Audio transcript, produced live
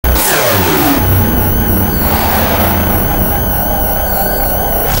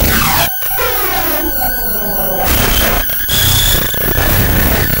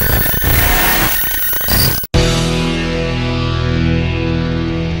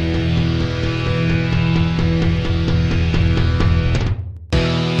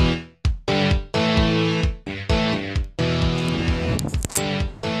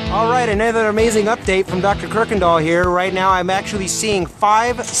another amazing update from Dr. Kirkendall here. Right now I'm actually seeing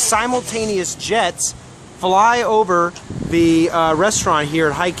 5 simultaneous jets fly over the restaurant here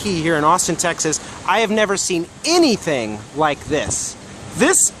at High Key here in Austin, Texas. I have never seen anything like this.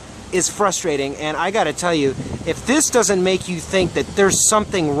 This is frustrating, and I gotta tell you, if this doesn't make you think that there's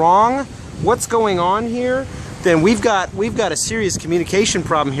something wrong, what's going on here, then we've got a serious communication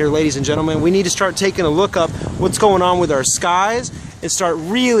problem here, ladies and gentlemen. We need to start taking a look up what's going on with our skies and start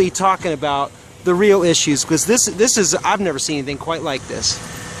really talking about the real issues, because this is, I've never seen anything quite like this.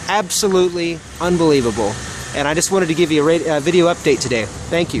 Absolutely unbelievable. And I just wanted to give you a video update today.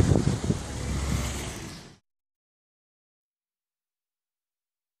 Thank you.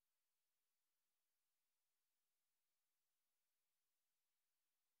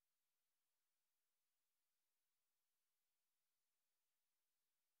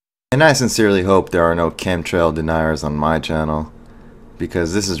 And I sincerely hope there are no chemtrail deniers on my channel,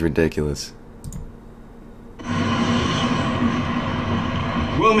 because this is ridiculous.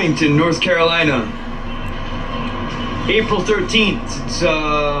 Wilmington, North Carolina, April 13th. It's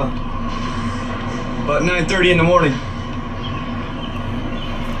about 9:30 in the morning.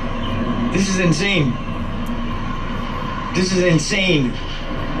 This is insane. This is insane.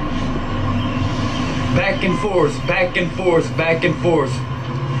 Back and forth, back and forth, back and forth.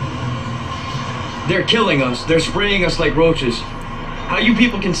 They're killing us. They're spraying us like roaches. How you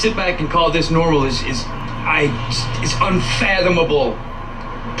people can sit back and call this normal is unfathomable.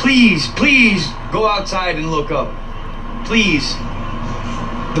 Please, please go outside and look up. Please.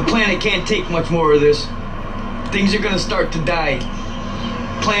 The planet can't take much more of this. Things are gonna start to die.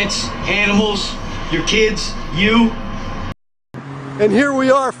 Plants, animals, your kids, you. And here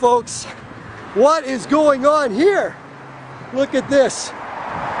we are, folks. What is going on here? Look at this.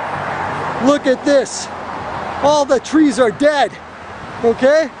 Look at this. All the trees are dead.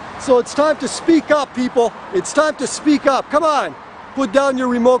 Okay? So it's time to speak up, people. It's time to speak up. Come on. Put down your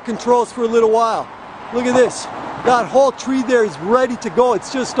remote controls for a little while. Look at this. That whole tree there is ready to go.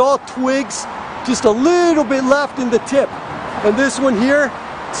 It's just all twigs, just a little bit left in the tip. And this one here,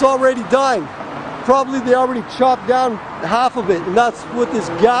 it's already dying. Probably they already chopped down half of it, and that's what this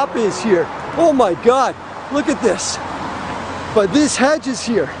gap is here. Oh my God, look at this. But this hedge is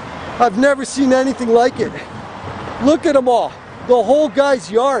here. I've never seen anything like it. Look at them all. The whole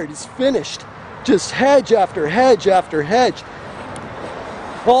guy's yard is finished. Just hedge after hedge after hedge.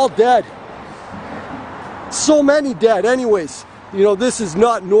 All dead. So many dead. Anyways, you know, this is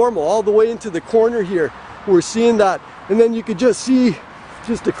not normal. All the way into the corner here, we're seeing that. And then you could just see,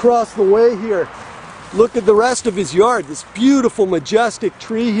 just across the way here, look at the rest of his yard. This beautiful, majestic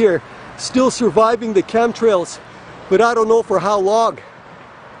tree here, still surviving the chemtrails, but I don't know for how long.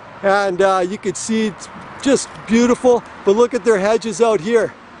 And you could see it's just beautiful, but look at their hedges out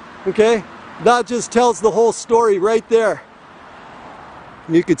here. Okay, that just tells the whole story right there.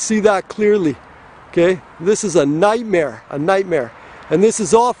 You could see that clearly. Okay, this is a nightmare, and this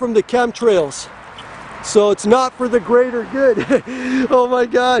is all from the chemtrails. So it's not for the greater good. Oh my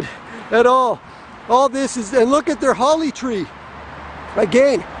God, at all. All this is, and look at their holly tree.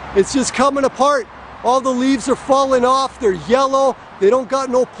 Again, it's just coming apart. All the leaves are falling off. They're yellow. They don't got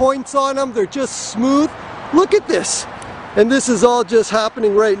no points on them. They're just smooth. Look at this. And this is all just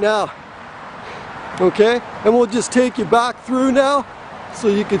happening right now. Okay? And we'll just take you back through now so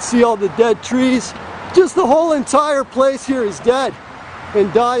you can see all the dead trees. Just the whole entire place here is dead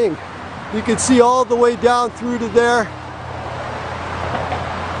and dying. You can see all the way down through to there.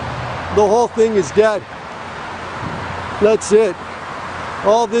 The whole thing is dead. That's it.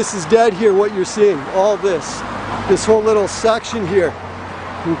 All this is dead here, what you're seeing. All this. This whole little section here.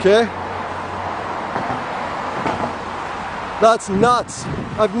 Okay? That's nuts.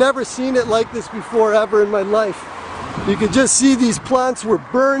 I've never seen it like this before ever in my life. You could just see these plants were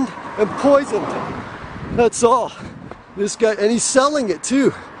burned and poisoned. That's all. This guy, and he's selling it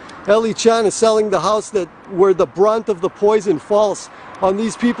too. Ellie Chan is selling the house where the brunt of the poison falls on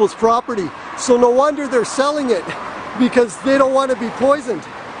these people's property. So no wonder they're selling it, because they don't want to be poisoned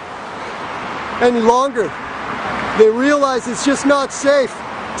any longer. They realize it's just not safe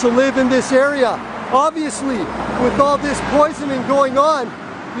to live in this area. Obviously, with all this poisoning going on,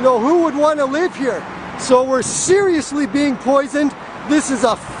 you know, who would want to live here? So we're seriously being poisoned. This is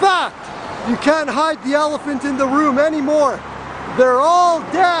a fact. You can't hide the elephant in the room anymore. They're all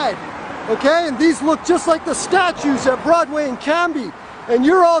dead, okay? And these look just like the statues at Broadway and Canby. And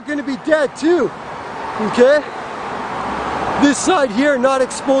you're all going to be dead too, okay? This side here, not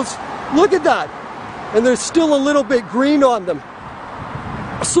exposed. Look at that. And there's still a little bit green on them.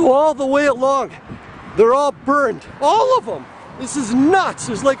 So all the way along, they're all burned. All of them. This is nuts.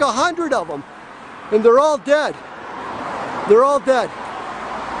 There's like 100 of them. And they're all dead. They're all dead.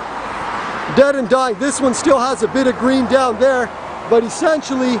 Dead and dying. This one still has a bit of green down there, but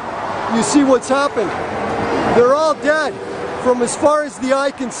essentially, you see what's happened. They're all dead from as far as the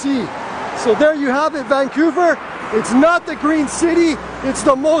eye can see. So there you have it, Vancouver. It's not the green city. It's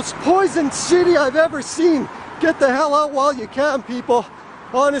the most poisoned city I've ever seen. Get the hell out while you can, people.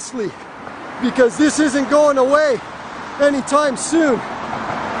 Honestly. Because this isn't going away anytime soon.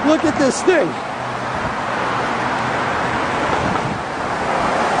 Look at this thing.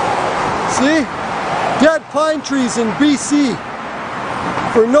 See? Dead pine trees in BC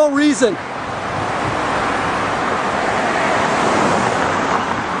for no reason.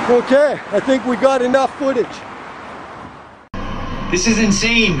 Okay, I think we got enough footage. This is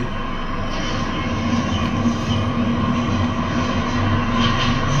insane.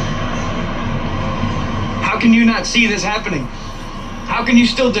 How can you not see this happening? How can you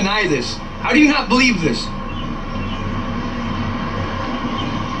still deny this? How do you not believe this?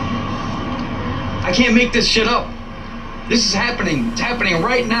 I can't make this shit up. This is happening. It's happening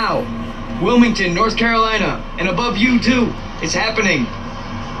right now. Wilmington, North Carolina, and above you too. It's happening.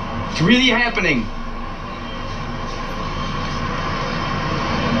 It's really happening.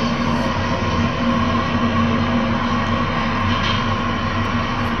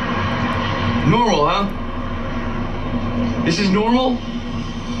 Normal, huh? This is normal?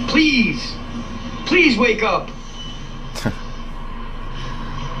 Please, please wake up.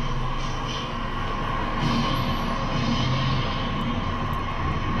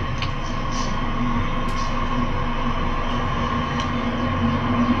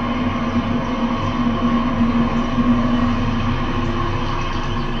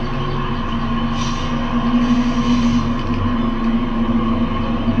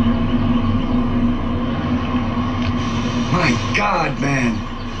 God, man,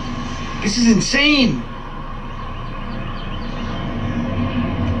 this is insane.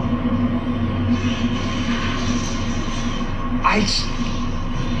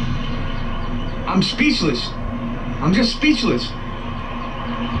 I'm speechless. I'm just speechless.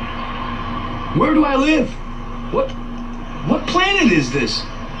 Where do I live? What planet is this?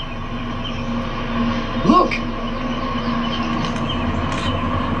 Look.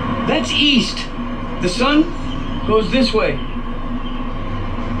 That's east. The sun goes this way.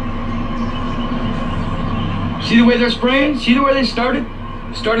 See the way they're spraying? See the way they started?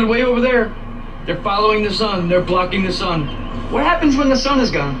 Started way over there. They're following the sun. They're blocking the sun. What happens when the sun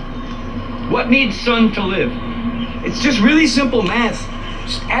is gone? What needs sun to live? It's just really simple math.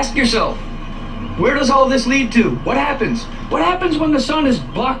 Just ask yourself, where does all this lead to? What happens? What happens when the sun is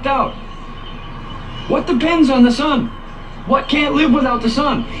blocked out? What depends on the sun? What can't live without the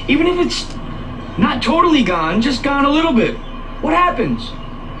sun? Even if it's not totally gone, just gone a little bit. What happens?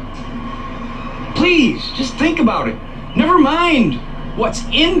 Please, just think about it. Never mind what's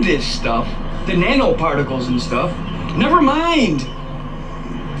in this stuff, the nanoparticles and stuff. Never mind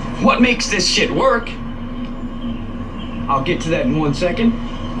what makes this shit work. I'll get to that in 1 second.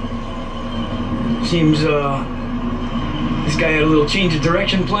 Seems, this guy had a little change of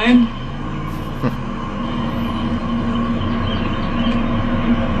direction plan.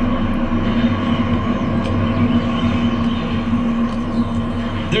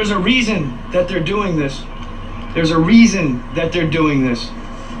 There's a reason that they're doing this. There's a reason that they're doing this.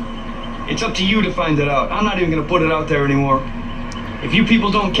 It's up to you to find it out. I'm not even gonna put it out there anymore. If you people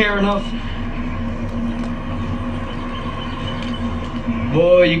don't care enough,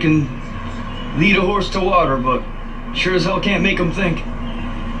 boy, you can lead a horse to water, but sure as hell can't make them think.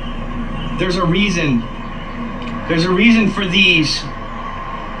 There's a reason. There's a reason for these.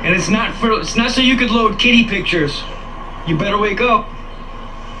 And it's not so you could load kitty pictures. You better wake up.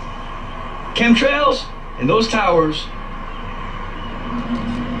 Chemtrails and those towers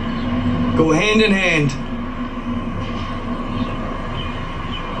go hand in hand.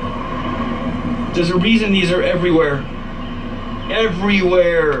 There's a reason these are everywhere.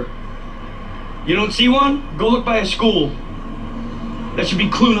 Everywhere. You don't see one? Go look by a school. That should be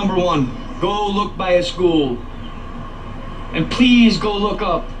clue number 1. Go look by a school. And please go look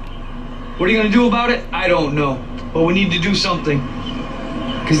up. What are you gonna do about it? I don't know. But we need to do something.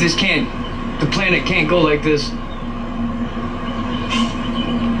 Because the planet can't go like this.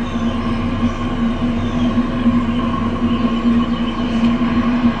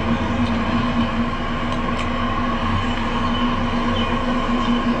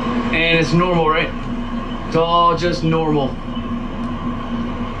 And it's normal, right? It's all just normal.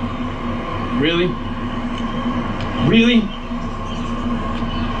 Really? Really?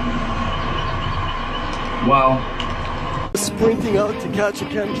 Wow. sprinting out to catch a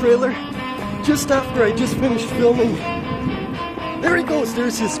chemtrailer just after I just finished filming. There he goes,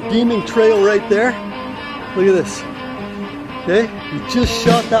 there's his beaming trail right there. Look at this. Okay, we just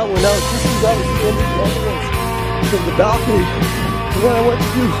shot that one out just as I was filming the other ones from the balcony. And then I went to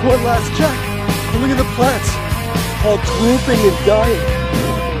do one last check. And look at the plants, all drooping and dying.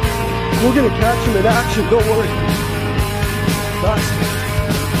 We're gonna catch them in action, don't worry. Nice.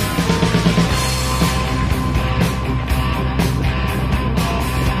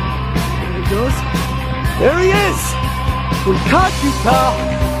 There he goes. There he is! We caught you, pal!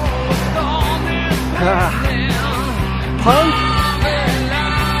 Punk!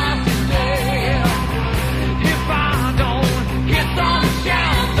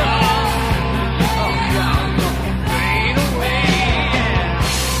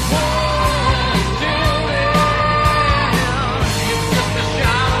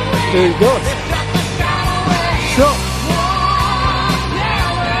 There he goes. So,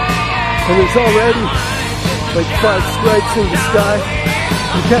 and there's already like 5 stripes in the sky.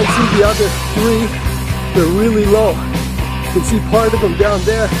 You can't see the other 3. They're really low. You can see part of them down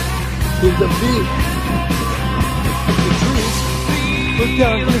there in the V. The trees. Look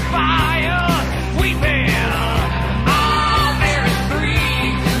down here.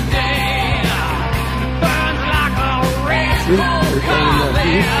 See? They're down in that V.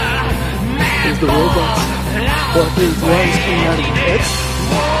 There's the robots. Well, there's lines coming out of the heads.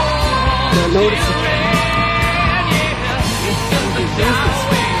 Now notice it.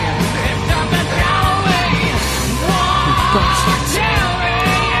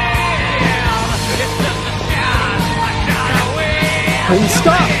 And he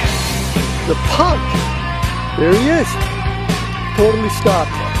stopped. The punk. There he is. Totally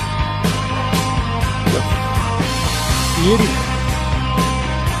stopped. The idiot.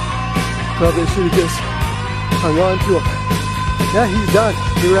 Probably should have just hung on to him. Yeah, he's done.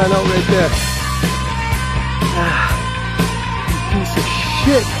 He ran out right there. Piece of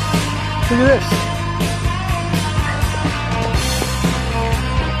shit. Look at this.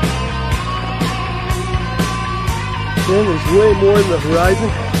 And there's way more in the horizon.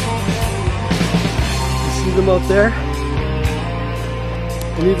 You see them out there?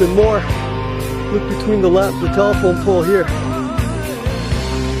 And even more, look between the telephone pole here.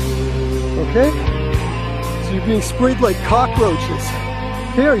 Okay? So you're being sprayed like cockroaches.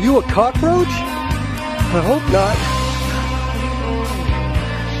 Hey, are you a cockroach? I hope not.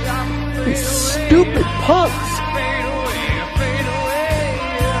 These stupid punks.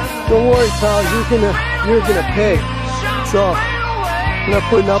 Don't worry, pal, you're gonna pay. So, I'm not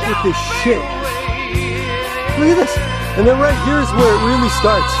putting up with this shit. Look at this. And then right here is where it really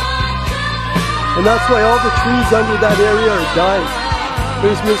starts. And that's why all the trees under that area are dying.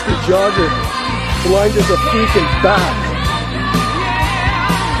 There's Mr. Jogger, blind as a freaking bat.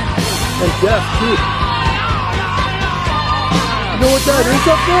 And deaf too. You know what that is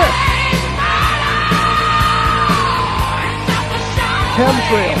up there?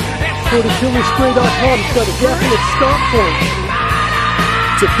 Chemtrails. Go to killerspray.com. It's got a definite stop point.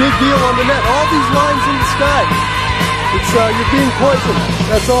 It's a big deal on the net. All these lines in the sky. It's you're being poisoned.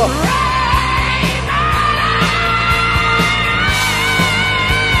 That's all.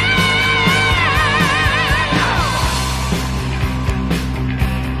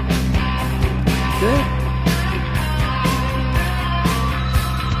 Okay.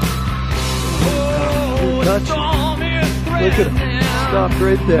 Touch. Look at him. Stopped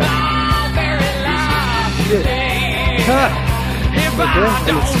right there. Shit. Ha! Okay,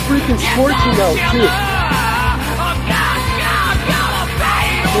 and it's freaking scorching out too.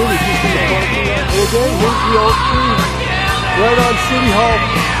 Maybe just in the parking lot. Okay, here's the old tree. Right on City Hall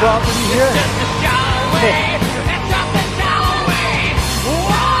property here.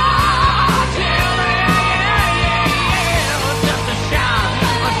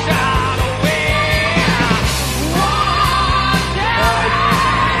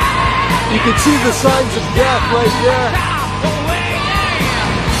 You can see the signs of death right there.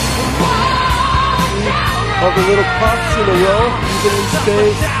 All the little puffs in a row, evenly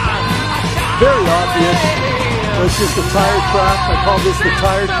spaced. Very obvious. That's just a tire track. I call this the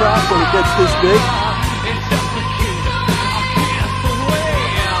tire track when it gets this big.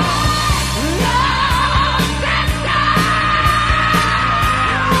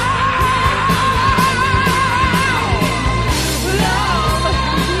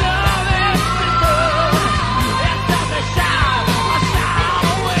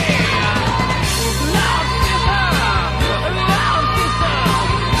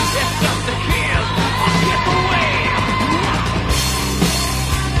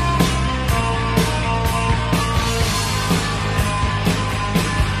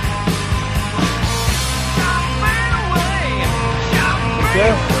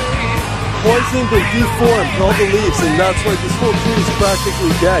 Okay? Poisoned and deformed, all the leaves, and that's why this whole tree is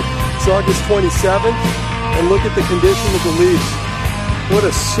practically dead. It's August 27th, and look at the condition of the leaves. What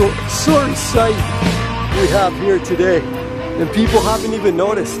a sorry sight we have here today, and people haven't even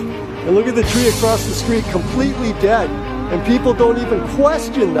noticed. And look at the tree across the street, completely dead, and people don't even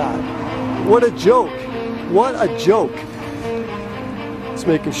question that. What a joke. What a joke. Just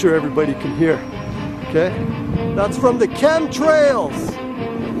making sure everybody can hear. Okay? That's from the chemtrails.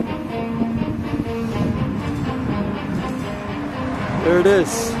 There it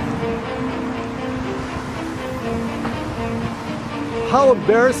is. How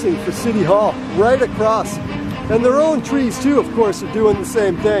embarrassing for City Hall, right across. And their own trees too, of course, are doing the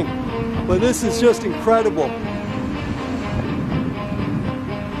same thing. But this is just incredible.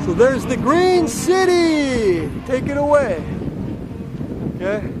 So there's the Green City. Take it away.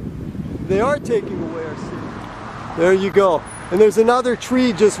 Okay? They are taking away our city. There you go. And there's another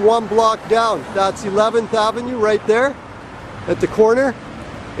tree just one block down. That's 11th Avenue right there at the corner.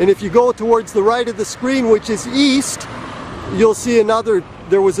 And if you go towards the right of the screen, which is east, you'll see another,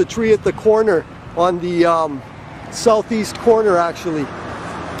 there was a tree at the corner on the southeast corner actually.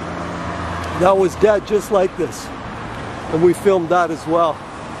 That was dead just like this. And we filmed that as well.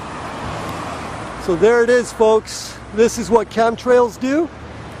 So there it is, folks. This is what chemtrails do.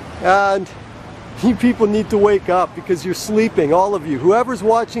 And you people need to wake up because you're sleeping, all of you. Whoever's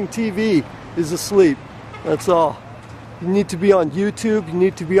watching TV is asleep. That's all. You need to be on YouTube. You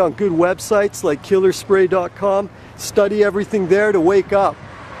need to be on good websites like killerspray.com. Study everything there to wake up.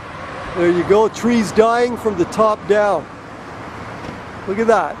 There you go. Trees dying from the top down. Look at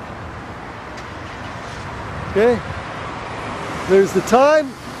that. Okay. There's the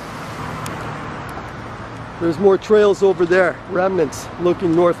time. There's more trails over there. Remnants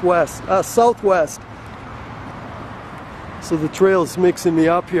looking northwest, southwest. So the trail's mixing me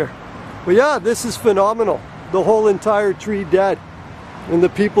up here. But yeah, this is phenomenal. The whole entire tree dead. And the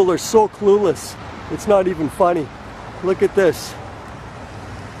people are so clueless. It's not even funny. Look at this.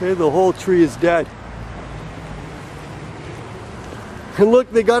 Okay, the whole tree is dead. And look,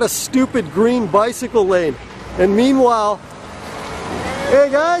 they got a stupid green bicycle lane. And meanwhile, hey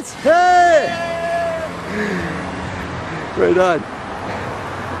guys, hey! Right on.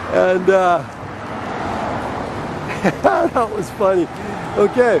 And that was funny.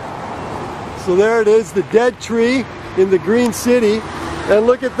 Okay, so there it is, the dead tree in the Green City. And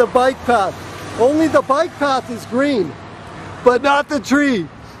look at the bike path. Only the bike path is green, but not the tree.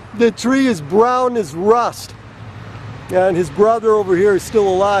 The tree is brown as rust. And his brother over here is still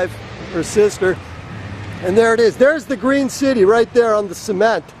alive, or sister. And there it is. There's the Green City right there on the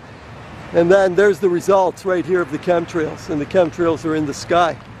cement. And then there's the results right here of the chemtrails. And the chemtrails are in the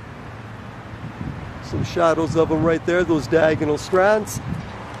sky. Some shadows of them right there, those diagonal strands.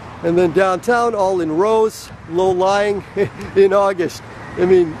 And then downtown, all in rows, low-lying in August. I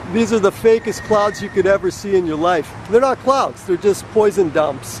mean, these are the fakest clouds you could ever see in your life. They're not clouds, they're just poison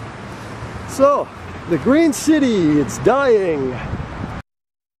dumps. So, the Green City, it's dying.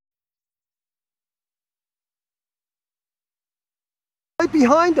 Right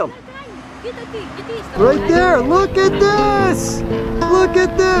behind them. Right there, look at this! Look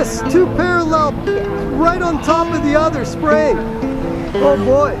at this! Two parallel, right on top of the other, spraying. Oh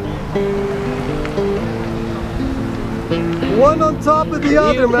boy. One on top of the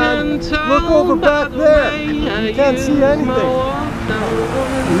other, man. Look over back there. You can't see anything.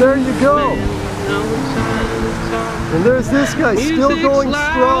 And there you go. And there's this guy still going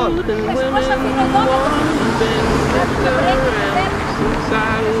strong.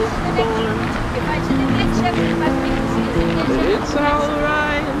 It's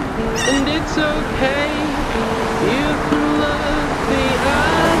alright and it's okay. You can look the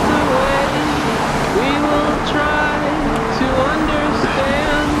other way. We will try to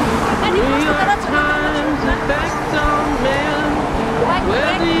understand. New York Times effect on man.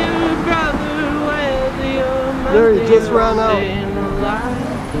 Whether you're a brother, whether you're my There, he just ran out.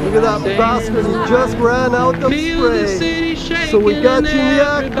 Look at that bastard, he just ran out the spray. So we got you in the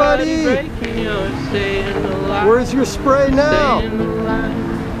act, buddy. Where's your spray now?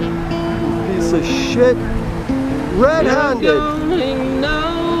 Piece of shit. Red-handed.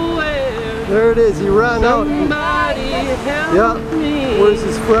 There it is, he ran out. Yeah, where's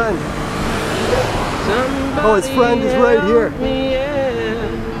his friend? Oh, his friend is right here.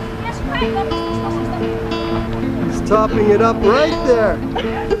 He's topping it up right there.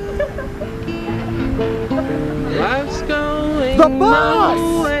 The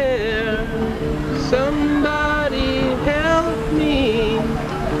boss!